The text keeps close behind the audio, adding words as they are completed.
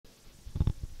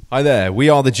Hi there, we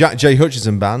are the Jack J.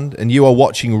 Hutchinson Band, and you are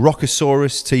watching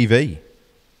Rockosaurus TV.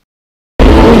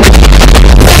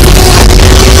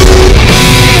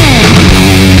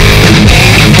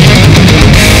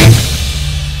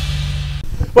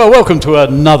 Well, welcome to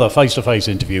another face-to-face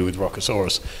interview with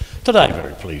Rockosaurus. Today,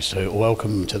 very pleased to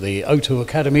welcome to the O2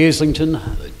 Academy Islington,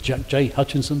 the Jack J.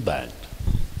 Hutchinson Band.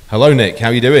 Hello, Nick. How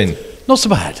are you doing? Not so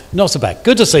bad, not so bad.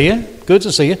 Good to see you, good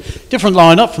to see you. Different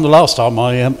lineup from the last time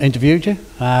I interviewed you.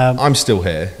 I'm still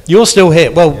here. You're still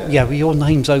here. Well, yeah, well, your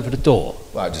name's over the door.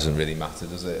 Well, it doesn't really matter,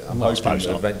 does it? I'm Well, I hoping suppose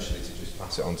not. eventually to just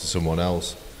pass it on to someone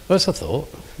else. That's a thought.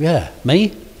 Yeah, me?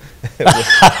 Would you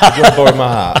want to borrow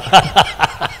my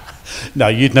hat? No,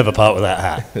 you'd never part with that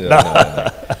hat. No.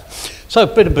 So,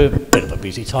 bit of a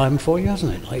busy time for you,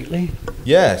 hasn't it, lately?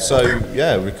 Yeah,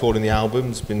 recording the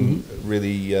album's been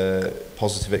really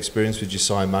positive experience with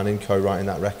Josiah Manning co-writing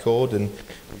that record, and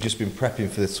we've just been prepping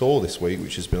for the tour this week,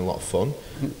 which has been a lot of fun.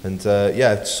 And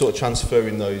sort of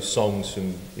transferring those songs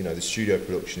from the studio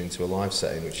production into a live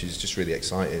setting, which is just really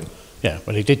exciting. Yeah,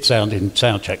 well, it did sound in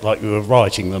sound check like you were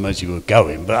writing them as you were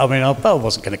going, but I mean, I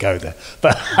wasn't going to go there.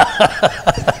 But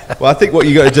well, I think what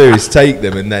you got to do is take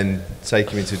them and then take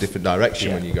them into a different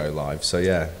direction when you go live. So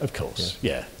yeah, of course,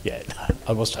 yeah.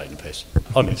 I was taking the piss,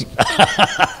 honest.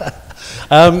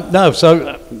 No,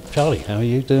 so Charlie, how are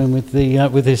you doing with the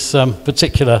with this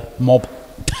particular mob?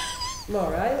 I'm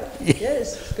all right. Yeah,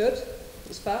 it's good.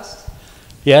 It's fast.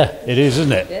 Yeah, it is,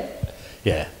 isn't it? Yeah.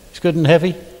 Yeah, it's good and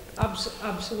heavy.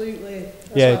 Absolutely.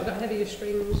 That's Yeah. why I've got heavier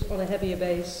strings on a heavier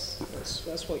bass.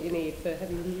 That's what you need for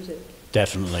heavy music.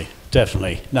 Definitely.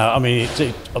 No, I mean,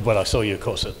 well, I saw you, of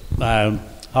course, at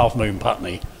Half Moon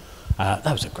Putney.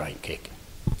 That was a great gig.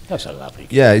 That was a lovely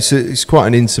gig. yeah, it's quite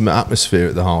an intimate atmosphere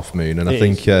at the Half Moon, and I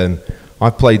think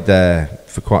I've played there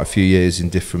for quite a few years in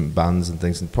different bands and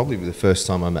things, and probably the first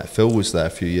time I met Phil was there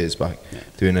a few years back,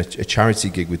 doing a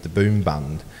charity gig with the Boom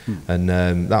Band, and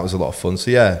that was a lot of fun. So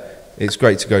yeah, it's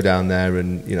great to go down there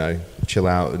and chill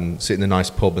out and sit in a nice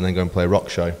pub and then go and play a rock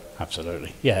show.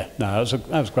 Absolutely. Yeah, no, that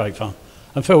was great fun.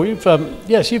 And Phil, you've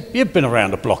been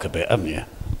around the block a bit, haven't you?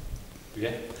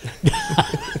 Yeah.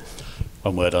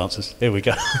 One word answers. Here we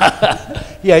go.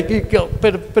 Yeah, you've got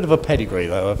a bit of a pedigree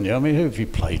though, haven't you? I mean, who have you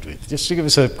played with? Just to give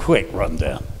us a quick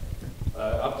rundown.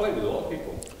 I've played with a lot of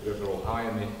people who all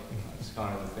hire me. That's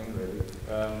kind of the thing, really.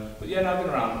 But yeah, no, I've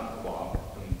been around a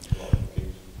while and a lot of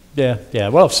gigs. Yeah.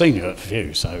 Well, I've seen you at a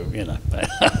few, so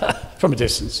from a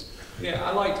distance. Yeah,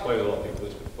 I like to play with a lot of people.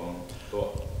 It's good fun.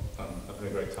 But I'm having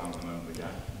a great time at the moment with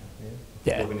Jack.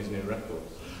 Yeah. Loving his new records.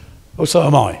 Well, so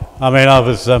am I. I mean, I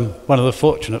was one of the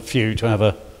fortunate few to have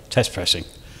a test pressing.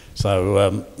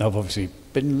 So I've obviously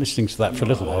been listening to that for a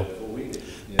little while.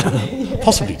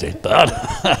 Possibly did, but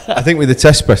I think with the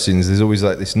test pressings, there's always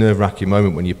like this nerve-wracking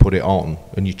moment when you put it on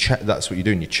and you check. That's what you're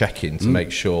doing. You're checking to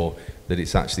make sure that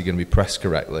it's actually going to be pressed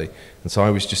correctly. And so I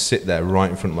always just sit there right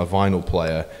in front of my vinyl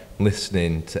player,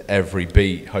 listening to every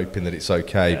beat, hoping that it's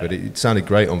okay. But it sounded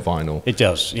great on vinyl. it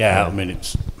does. Yeah, I mean,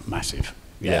 it's massive.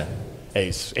 Yeah.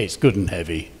 It's good and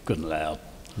heavy, good and loud.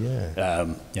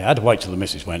 Yeah. I had to wait till the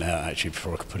missus went out actually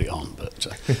before I could put it on. But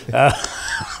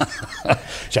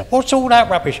she said, "What's all that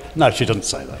rubbish?" No, she doesn't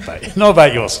say that about you. Not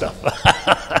about your stuff.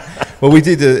 Well, we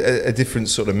did a different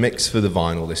sort of mix for the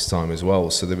vinyl this time as well.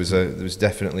 So there was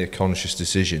definitely a conscious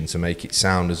decision to make it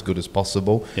sound as good as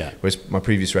possible. Yeah. Whereas my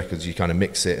previous records, you kind of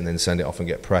mix it and then send it off and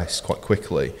get pressed quite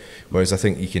quickly. Whereas I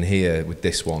think you can hear with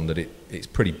this one that it's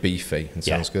pretty beefy and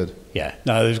sounds good. Yeah,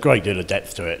 no, there's a great deal of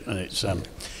depth to it, and it's. I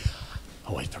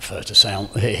always prefer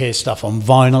to hear stuff on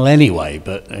vinyl anyway,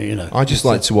 but I just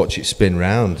like to watch it spin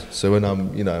round. So when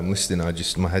I'm listening,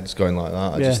 my head's going like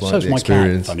that. I just like so's the my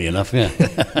experience. cat, funny enough. Yeah,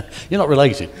 you're not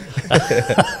related.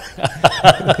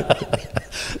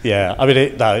 Yeah, I mean,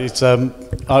 it's.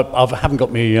 I haven't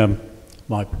got me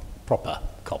my proper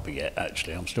copy yet.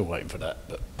 Actually, I'm still waiting for that.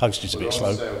 But postage a bit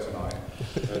slow.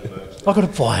 I've got to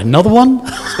buy another one.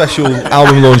 Special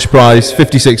album launch price,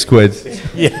 56 quid.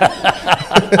 Yeah.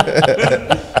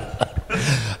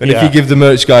 And if you give the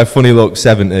merch guy a funny look,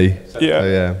 70. Yeah. So,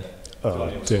 yeah. Oh,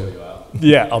 dear.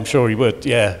 Yeah, I'm sure he would.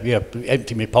 Yeah.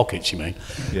 Empty my pockets, you mean?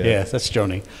 Yeah, that's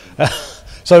Johnny.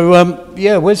 So,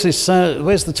 where's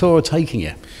the tour taking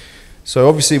you? So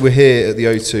obviously we're here at the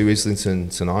O2 Islington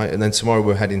tonight, and then tomorrow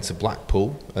we're heading to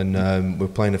Blackpool, and we're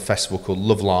playing a festival called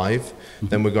Love Live.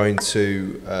 Then we're going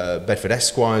to Bedford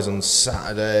Esquires on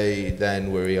Saturday.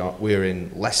 Then we're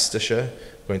in Leicestershire,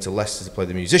 going to Leicester to play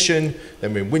The Musician.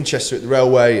 Then we're in Winchester at the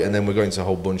Railway, and then we're going to a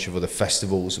whole bunch of other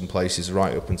festivals and places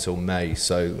right up until May.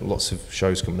 So lots of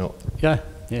shows coming up. Yeah.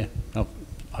 Oh,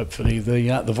 hopefully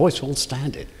the voice will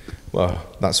stand it. Well,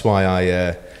 that's why I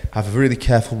have a really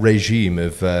careful regime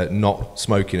of not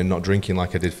smoking and not drinking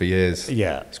like I did for years.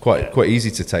 Yeah. It's quite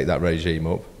easy to take that regime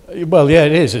up. Well, yeah,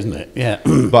 it is, isn't it? Yeah.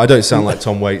 But I don't sound like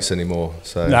Tom Waits anymore.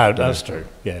 So No, that's true.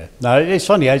 Yeah. No, it's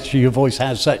funny, actually, your voice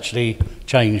has actually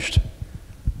changed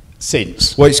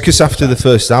since. Well, it's because after the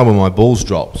first album, my balls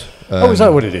dropped. Is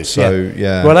that what it is? So,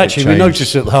 yeah. Well, actually, we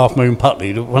noticed at the Half Moon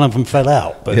Putley that one of them fell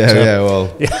out. But, Well,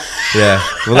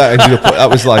 that ended up. That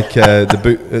was like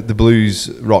the blues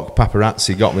rock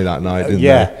paparazzi got me that night, didn't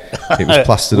they? It was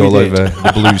plastered all over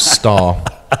the Blues Star.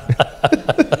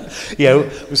 Yeah,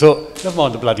 we thought, never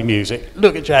mind the bloody music.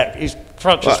 Look at Jack, his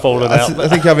crutch has fallen out. I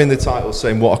think having the title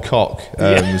saying "What a Cock"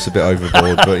 was a bit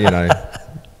overboard, but you know.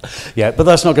 Yeah, but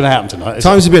that's not going to happen tonight.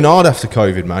 Times have been hard after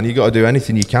COVID, man. You've got to do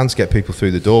anything you can to get people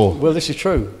through the door. Well, this is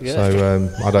true. Yeah.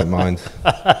 So I don't mind.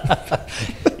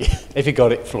 If you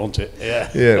got it, flaunt it.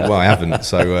 Yeah. Yeah, well, I haven't,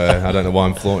 so I don't know why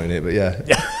I'm flaunting it, but yeah.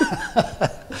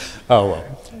 Oh,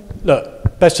 well.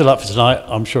 Look, best of luck for tonight.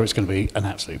 I'm sure it's going to be an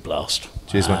absolute blast.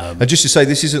 Cheers, man. And just to say,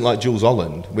 this isn't like Jules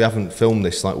Holland. We haven't filmed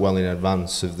this like well in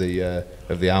advance of the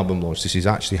album launch. This is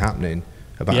actually happening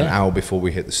about an hour before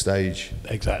we hit the stage.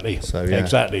 Exactly. So yeah.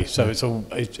 Exactly. So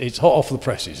it's hot off the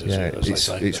presses, as they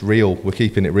say. It's real. We're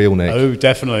keeping it real, Nick. Oh,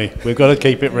 definitely. We've got to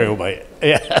keep it real, mate.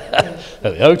 Yeah.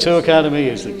 At the O2 Academy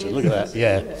Islington. Look at that.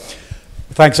 Yeah.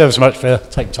 Thanks ever so much for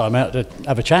taking time out to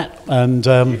have a chat and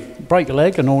break a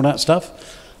leg and all that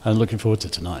stuff. And looking forward to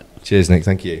tonight. Cheers, Nick.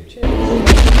 Thank you. Cheers.